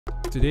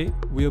Today,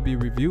 we'll be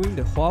reviewing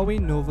the Huawei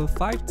Nova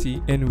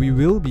 5T and we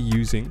will be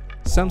using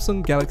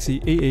Samsung Galaxy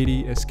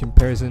A80 as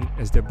comparison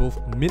as they're both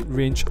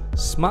mid-range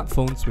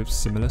smartphones with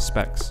similar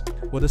specs.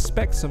 While the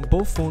specs on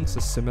both phones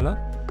are similar,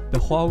 the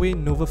Huawei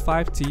Nova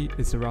 5T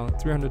is around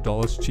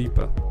 $300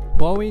 cheaper.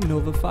 Huawei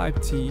Nova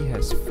 5T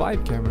has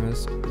 5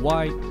 cameras,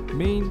 wide,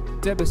 main,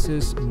 depth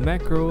assist,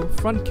 macro,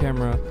 front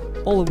camera,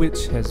 all of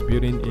which has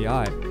built-in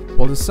AI,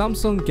 while the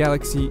Samsung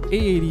Galaxy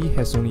A80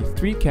 has only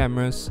 3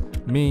 cameras,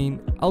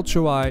 main,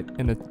 ultra-wide,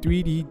 and a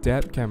 3D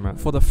depth camera.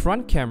 For the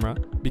front camera,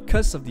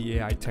 because of the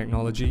AI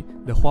technology,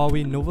 the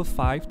Huawei Nova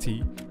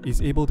 5T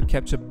is able to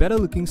capture better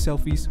looking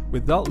selfies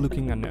without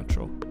looking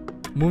unnatural.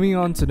 Moving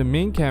on to the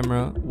main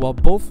camera, while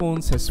both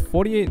phones has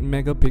 48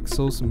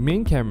 megapixels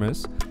main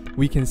cameras,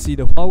 we can see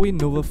the Huawei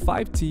Nova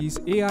 5T's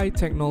AI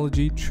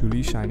technology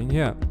truly shining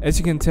here. As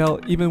you can tell,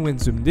 even when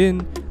zoomed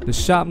in, the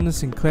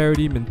sharpness and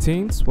clarity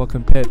maintains while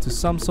compared to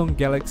Samsung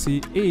Galaxy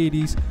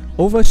A80's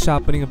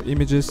over-sharpening of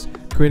images,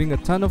 creating a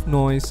ton of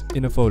noise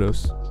in the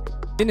photos.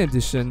 In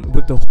addition,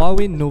 with the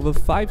Huawei Nova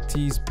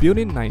 5T's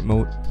built-in night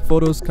mode,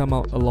 photos come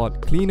out a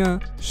lot cleaner,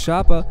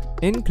 sharper,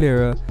 and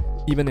clearer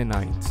even at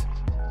night.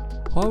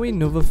 Huawei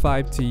Nova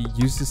 5T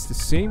uses the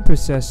same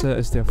processor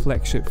as their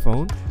flagship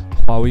phone,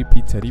 Huawei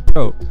P30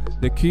 Pro,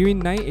 the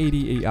Kirin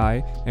 980 AI,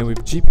 and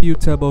with GPU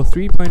Turbo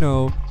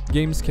 3.0,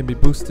 games can be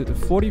boosted to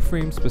 40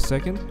 frames per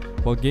second,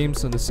 while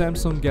games on the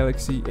Samsung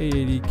Galaxy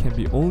A80 can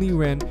be only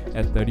ran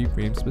at 30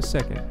 frames per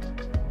second.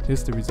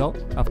 Here's the result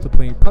after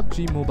playing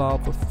PUBG Mobile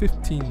for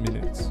 15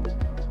 minutes.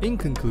 In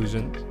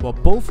conclusion, while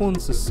both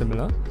phones are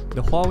similar,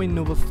 the Huawei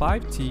Nova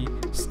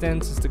 5T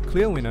stands as the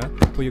clear winner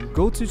for your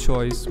go-to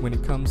choice when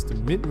it comes to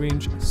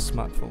mid-range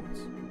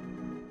smartphones.